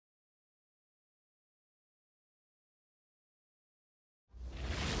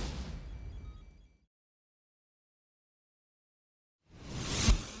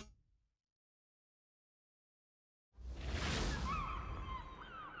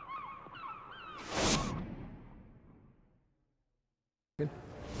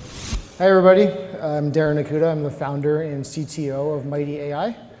Hi everybody, I'm Darren Nakhuda. I'm the founder and CTO of Mighty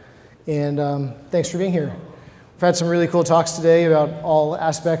AI, and thanks for being here. We've had some really cool talks today about all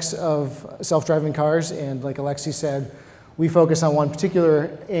aspects of self-driving cars, and like Alexi said, we focus on one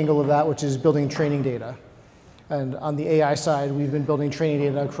particular angle of that, which is building training data. And on the AI side, we've been building training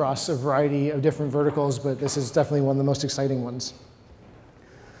data across a variety of different verticals, but this is definitely one of the most exciting ones.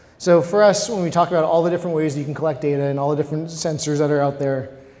 So for us, when we talk about all the different ways you can collect data and all the different sensors that are out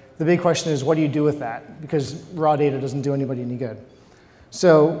there, the big question is, what do you do with that? Because raw data doesn't do anybody any good.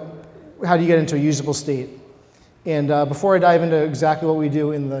 So how do you get into a usable state? And before I dive into exactly what we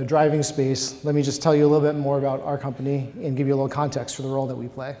do in the driving space, let me just tell you a little bit more about our company and give you a little context for the role that we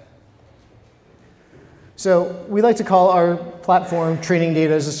play. So we like to call our platform Training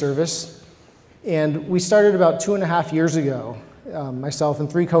Data as a Service. And we started about 2.5 years ago. Myself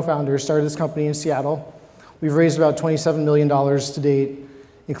and 3 co-founders started this company in Seattle. We've raised about $27 million to date,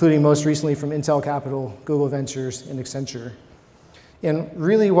 including most recently from Intel Capital, Google Ventures, and Accenture. And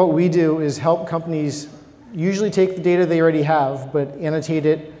really what we do is help companies usually take the data they already have, but annotate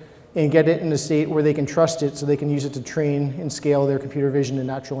it and get it in a state where they can trust it so they can use it to train and scale their computer vision and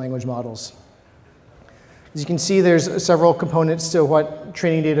natural language models. As you can see, there's several components to what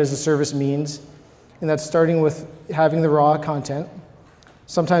training data as a service means, and that's starting with having the raw content.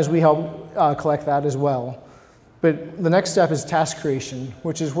 Sometimes we help collect that as well. But the next step is task creation,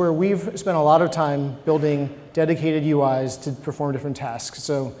 which is where we've spent a lot of time building dedicated UIs to perform different tasks.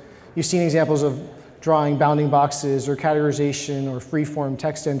 So you've seen examples of drawing bounding boxes or categorization or free-form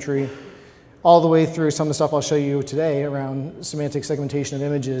text entry, all the way through some of the stuff I'll show you today around semantic segmentation of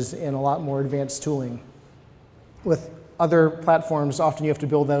images and a lot more advanced tooling. With other platforms, often you have to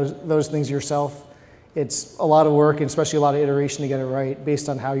build those things yourself. It's a lot of work, and especially a lot of iteration to get it right based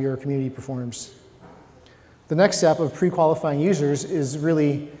on how your community performs. The next step of pre-qualifying users is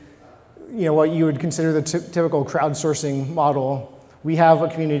really what you would consider the typical crowdsourcing model. We have a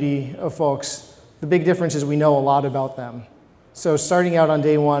community of folks. The big difference is we know a lot about them. So starting out on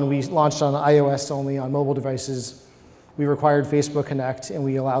day one, we launched on iOS only on mobile devices. We required Facebook Connect, and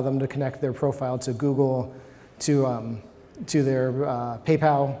we allow them to connect their profile to Google, to their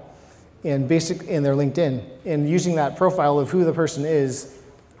PayPal, and their LinkedIn. And using that profile of who the person is,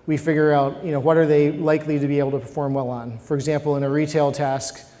 we figure out what are they likely to be able to perform well on. For example, in a retail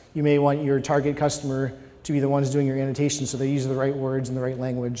task, you may want your target customer to be the ones doing your annotation so they use the right words and the right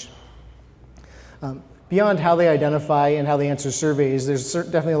language. Beyond how they identify and how they answer surveys, there's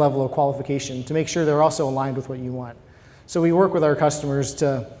definitely a level of qualification to make sure they're also aligned with what you want. So we work with our customers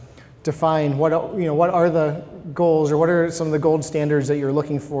to define what are the goals, or what are some of the gold standards that you're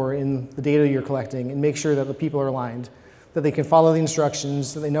looking for in the data you're collecting, and make sure that the people are aligned, that they can follow the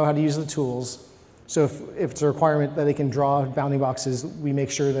instructions, that they know how to use the tools. So if it's a requirement that they can draw bounding boxes, we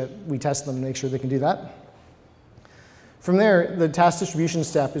make sure that we test them and make sure they can do that. From there, the task distribution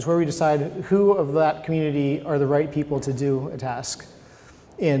step is where we decide who of that community are the right people to do a task,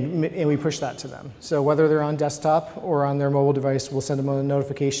 and we push that to them. So whether they're on desktop or on their mobile device, we'll send them a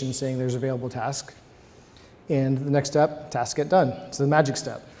notification saying there's an available task. And the next step, task get done. It's the magic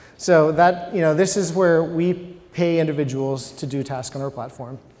step. So that, this is where we pay individuals to do tasks on our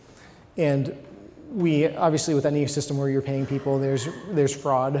platform. And we, obviously with any system where you're paying people, there's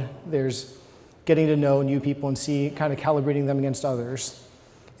fraud, there's getting to know new people and kind of calibrating them against others.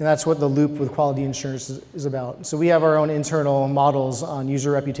 And that's what the loop with quality assurance is about. So we have our own internal models on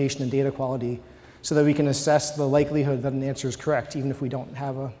user reputation and data quality so that we can assess the likelihood that an answer is correct, even if we don't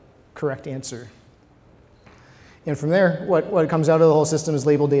have a correct answer. And from there, what comes out of the whole system is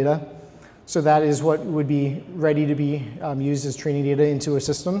labeled data. So that is what would be ready to be used as training data into a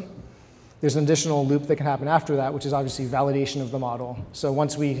system. There's an additional loop that can happen after that, which is obviously validation of the model. So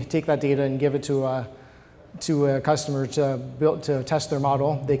once we take that data and give it to a customer to test their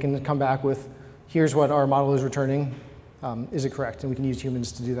model, they can come back with, here's what our model is returning. Is it correct? And we can use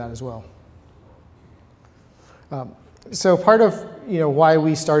humans to do that as well. So part of why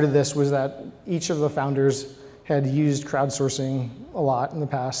we started this was that each of the founders had used crowdsourcing a lot in the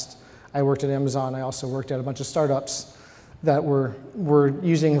past. I worked at Amazon. I also worked at a bunch of startups that were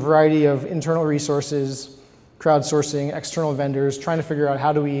using a variety of internal resources, crowdsourcing, external vendors, trying to figure out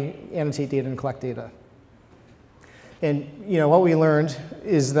how do we annotate data and collect data. And what we learned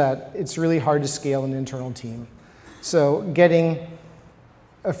is that it's really hard to scale an internal team. So getting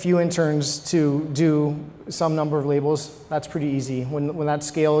a few interns to do some number of labels, that's pretty easy. When that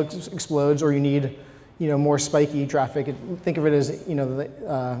scale explodes, or you need more spiky traffic, think of it as the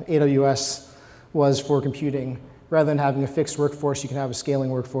AWS was for computing. Rather than having a fixed workforce, you can have a scaling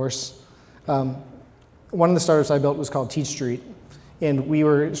workforce. One of the startups I built was called Teach Street, And we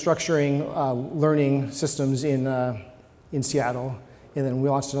were structuring learning systems in Seattle, and then we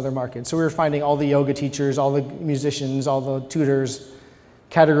launched in other markets. So we were finding all the yoga teachers, all the musicians, all the tutors,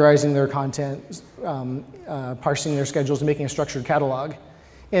 categorizing their content, parsing their schedules, and making a structured catalog.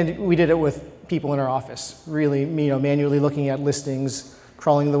 And we did it with people in our office, really, manually looking at listings,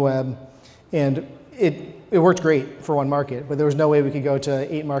 crawling the web, and it worked great for one market, but there was no way we could go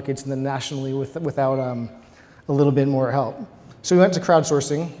to 8 markets and then nationally without a little bit more help. So we went to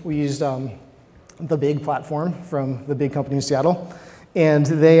crowdsourcing. We used the big platform from the big company in Seattle, and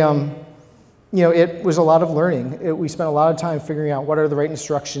they, it was a lot of learning. We spent a lot of time figuring out what are the right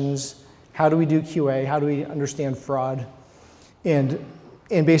instructions, how do we do QA, how do we understand fraud, and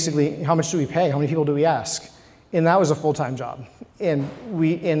basically how much do we pay, how many people do we ask, and that was a full-time job, and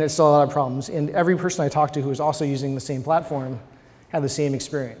it's still a lot of problems. And every person I talked to who was also using the same platform had the same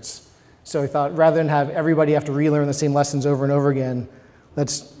experience. So I thought, rather than have everybody have to relearn the same lessons over and over again,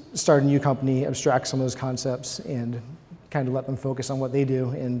 let's start a new company, abstract some of those concepts, and kind of let them focus on what they do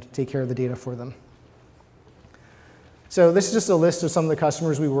and take care of the data for them. So this is just a list of some of the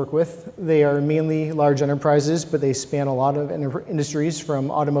customers we work with. They are mainly large enterprises, but they span a lot of industries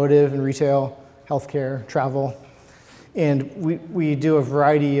from automotive and retail, healthcare, travel. And we do a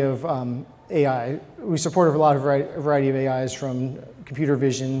variety of AI. We support a lot of variety of AIs, from computer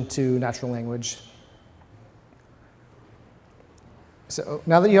vision to natural language. So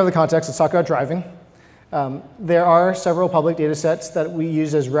now that you have the context, let's talk about driving. There are several public data sets that we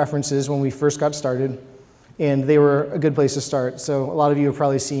used as references when we first got started, and they were a good place to start. So a lot of you have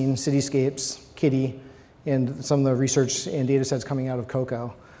probably seen Cityscapes, Kitty, and some of the research and data sets coming out of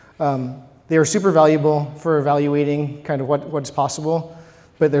Coco. They are super valuable for evaluating kind of what's possible,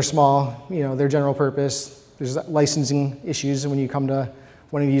 but they're small, they're general purpose. There's licensing issues when you come to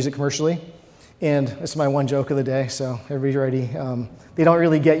wanting to use it commercially. And this is my one joke of the day, so everybody's ready. They don't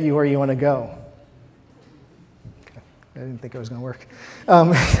really get you where you want to go. Okay. I didn't think it was going to work.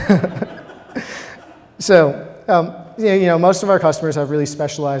 Most of our customers have really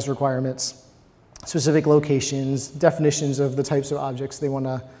specialized requirements, specific locations, definitions of the types of objects they want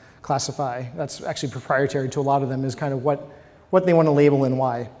to classify. That's actually proprietary to a lot of them, is kind of what they want to label and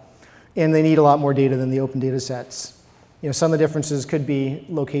why. And they need a lot more data than the open data sets. Some of the differences could be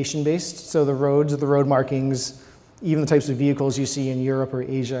location-based, so the roads, the road markings, even the types of vehicles you see in Europe or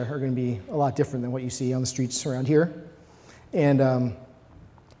Asia are going to be a lot different than what you see on the streets around here. And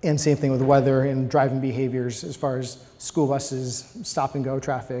same thing with the weather and driving behaviors as far as school buses, stop-and-go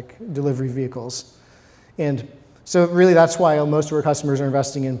traffic, delivery vehicles. And so really that's why most of our customers are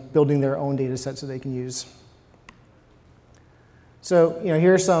investing in building their own data sets that they can use. So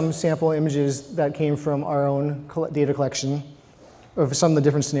here are some sample images that came from our own data collection of some of the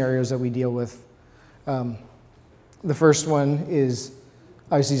different scenarios that we deal with. The first one is,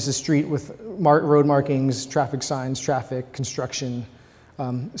 obviously, it's a street with road markings, traffic signs, traffic, construction,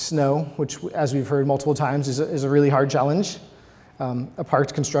 snow, which, as we've heard multiple times, is a really hard challenge. A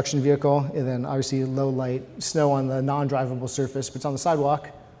parked construction vehicle, and then obviously low light, snow on the non-drivable surface, but it's on the sidewalk.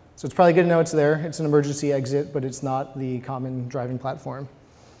 So it's probably good to know it's there. It's an emergency exit, but it's not the common driving platform.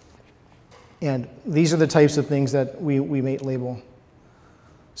 And these are the types of things that we may label.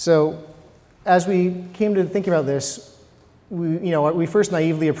 So as we came to think about this, we first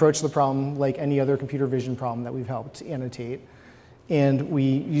naively approached the problem like any other computer vision problem that we've helped annotate. And we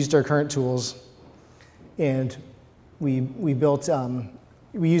used our current tools, and we built,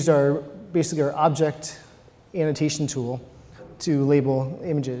 we used basically our object annotation tool to label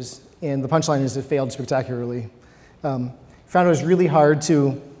images, and the punchline is it failed spectacularly. Found it was really hard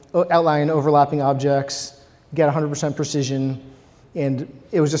to outline overlapping objects, get 100% precision, and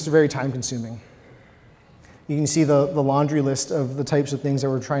it was just very time-consuming. You can see the laundry list of the types of things that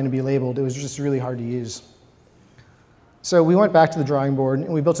were trying to be labeled. It was just really hard to use. So we went back to the drawing board,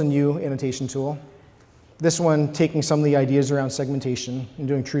 and we built a new annotation tool. This one taking some of the ideas around segmentation and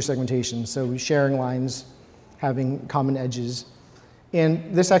doing true segmentation, so sharing lines, having common edges.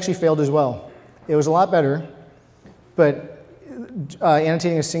 And this actually failed as well. It was a lot better, but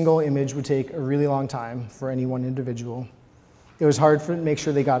annotating a single image would take a really long time for any one individual. It was hard to make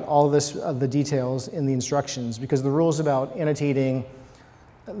sure they got all of the details in the instructions, because the rules about annotating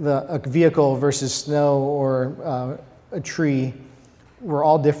a vehicle versus snow or a tree were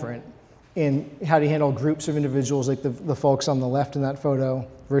all different. And how to handle groups of individuals, like the folks on the left in that photo,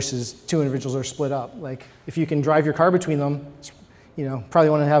 versus two individuals are split up. Like, if you can drive your car between them, probably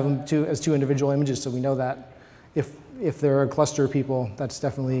want to have them as two individual images, so we know that. If there are a cluster of people, that's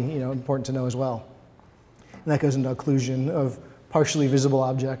definitely important to know as well. And that goes into occlusion of partially visible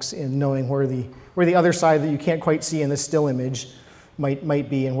objects and knowing where the other side that you can't quite see in this still image might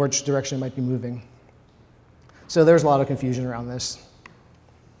be and which direction it might be moving. So there's a lot of confusion around this.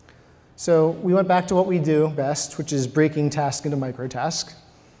 So we went back to what we do best, which is breaking task into microtasks.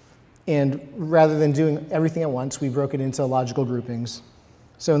 And rather than doing everything at once, we broke it into logical groupings.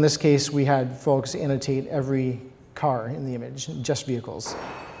 So in this case, we had folks annotate every car in the image, just vehicles.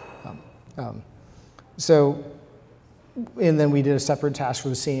 And then we did a separate task for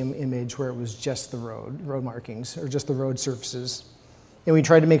the same image where it was just the road markings, or just the road surfaces. And we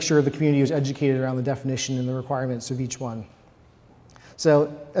tried to make sure the community was educated around the definition and the requirements of each one.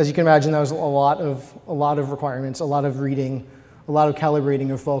 So as you can imagine, that was a lot of requirements, a lot of reading, a lot of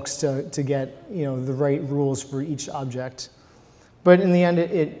calibrating of folks to get the right rules for each object. But in the end,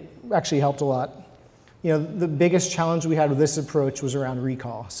 it actually helped a lot. The biggest challenge we had with this approach was around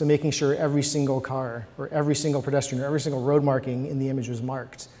recall. So making sure every single car or every single pedestrian or every single road marking in the image was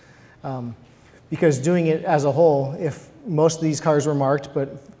marked. Because doing it as a whole, if most of these cars were marked,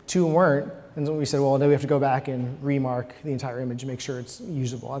 but 2 weren't, and so we said, well, then we have to go back and remark the entire image and make sure it's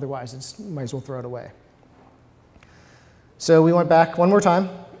usable. Otherwise, might as well throw it away. So we went back one more time,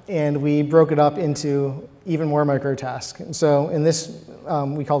 and we broke it up into even more micro tasks. And so in this,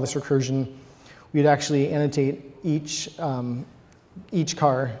 we call this recursion. We'd actually annotate each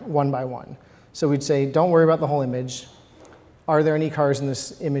car one by one. So we'd say, don't worry about the whole image. Are there any cars in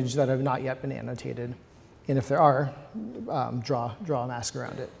this image that have not yet been annotated? And if there are, draw a mask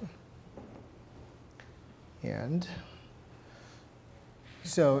around it. And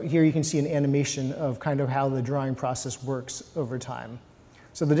so here you can see an animation of kind of how the drawing process works over time.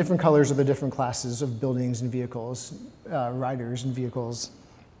 So the different colors are the different classes of buildings and vehicles, riders and vehicles,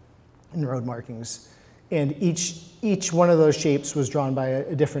 and road markings. And each one of those shapes was drawn by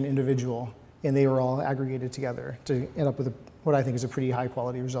a different individual, and they were all aggregated together to end up with what I think is a pretty high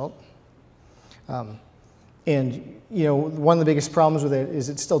quality result. And one of the biggest problems with it is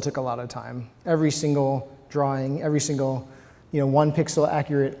it still took a lot of time. Every single drawing, every single 1 pixel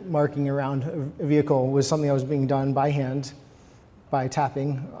accurate marking around a vehicle was something that was being done by hand, by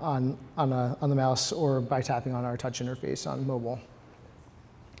tapping on the mouse or by tapping on our touch interface on mobile.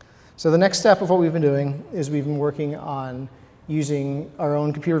 So the next step of what we've been doing is we've been working on using our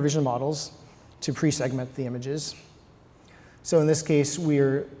own computer vision models to pre-segment the images. So in this case,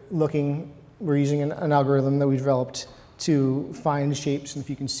 we're using an algorithm that we developed to find shapes, and if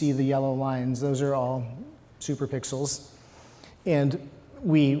you can see the yellow lines, those are all superpixels. And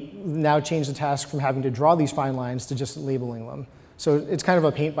we now change the task from having to draw these fine lines to just labeling them. So it's kind of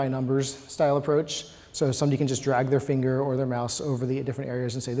a paint by numbers style approach. So somebody can just drag their finger or their mouse over the different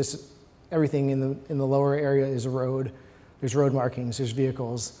areas and say, everything in the lower area is a road. There's road markings, there's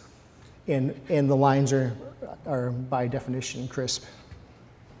vehicles, and the lines are by definition crisp.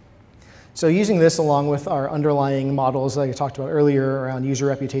 So using this along with our underlying models that I talked about earlier around user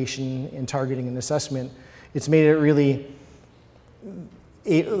reputation and targeting and assessment, it's made it really,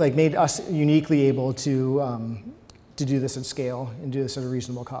 made us uniquely able to do this at scale and do this at a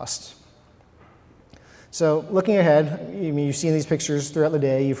reasonable cost. So looking ahead, you've seen these pictures throughout the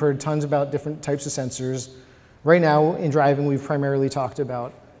day. You've heard tons about different types of sensors. Right now in driving, we've primarily talked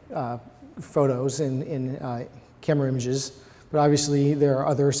about photos and camera images. But obviously, there are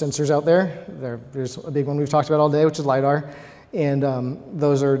other sensors out there. There's a big one we've talked about all day, which is LiDAR. And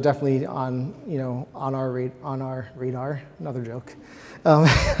those are definitely on our radar. Another joke.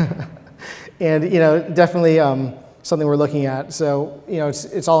 And definitely something we're looking at. So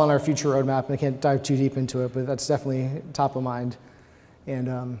it's all on our future roadmap, and I can't dive too deep into it, but that's definitely top of mind.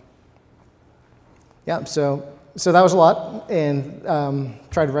 And yeah, so that was a lot, and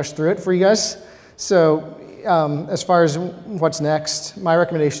tried to rush through it for you guys. So as far as what's next, my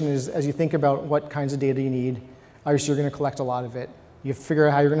recommendation is as you think about what kinds of data you need, obviously you're going to collect a lot of it. You have to figure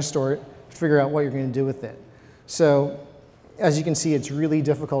out how you're going to store it, figure out what you're going to do with it. So as you can see, it's really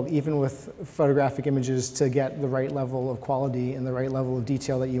difficult, even with photographic images, to get the right level of quality and the right level of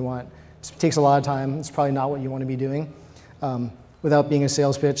detail that you want. It takes a lot of time. It's probably not what you want to be doing. Without being a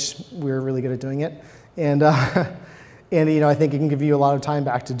sales pitch, we're really good at doing it. And I think it can give you a lot of time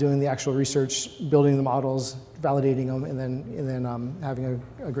back to doing the actual research, building the models, validating them, and then having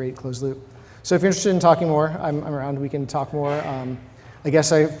a great closed loop. So if you're interested in talking more, I'm around. We can talk more. I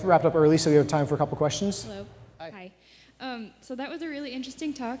guess I wrapped up early, so we have time for a couple questions. Hello. Hi. So that was a really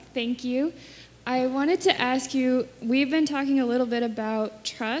interesting talk. Thank you. I wanted to ask you, we've been talking a little bit about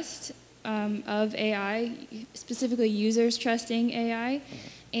trust of AI, specifically users trusting AI.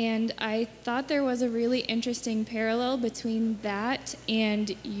 And I thought there was a really interesting parallel between that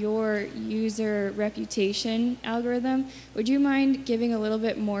and your user reputation algorithm. Would you mind giving a little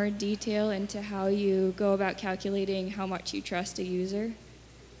bit more detail into how you go about calculating how much you trust a user?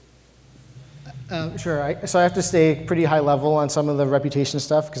 Sure. So I have to stay pretty high level on some of the reputation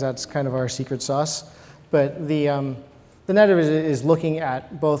stuff because that's kind of our secret sauce. But the net of it is looking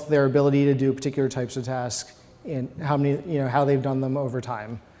at both their ability to do particular types of tasks and how they've done them over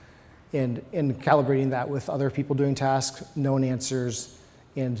time, and calibrating that with other people doing tasks, known answers,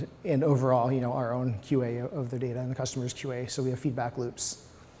 and overall, our own QA of the data and the customer's QA. So we have feedback loops.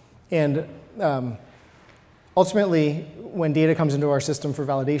 And ultimately, when data comes into our system for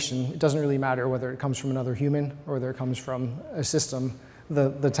validation, it doesn't really matter whether it comes from another human or whether it comes from a system.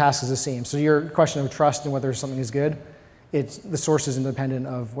 The task is the same. So your question of trust and whether something is good, the source is independent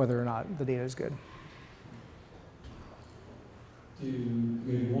of whether or not the data is good.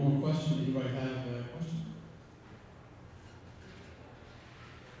 Maybe one more question. Anybody have a question?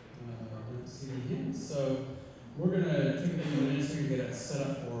 I don't see any hands. So we're going to take a few minutes here to get it set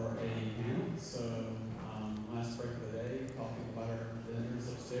up for a panel. So last break of the day, talking about our vendors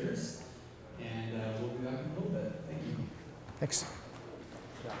upstairs. And we'll be back in a little bit. Thank you. Thanks.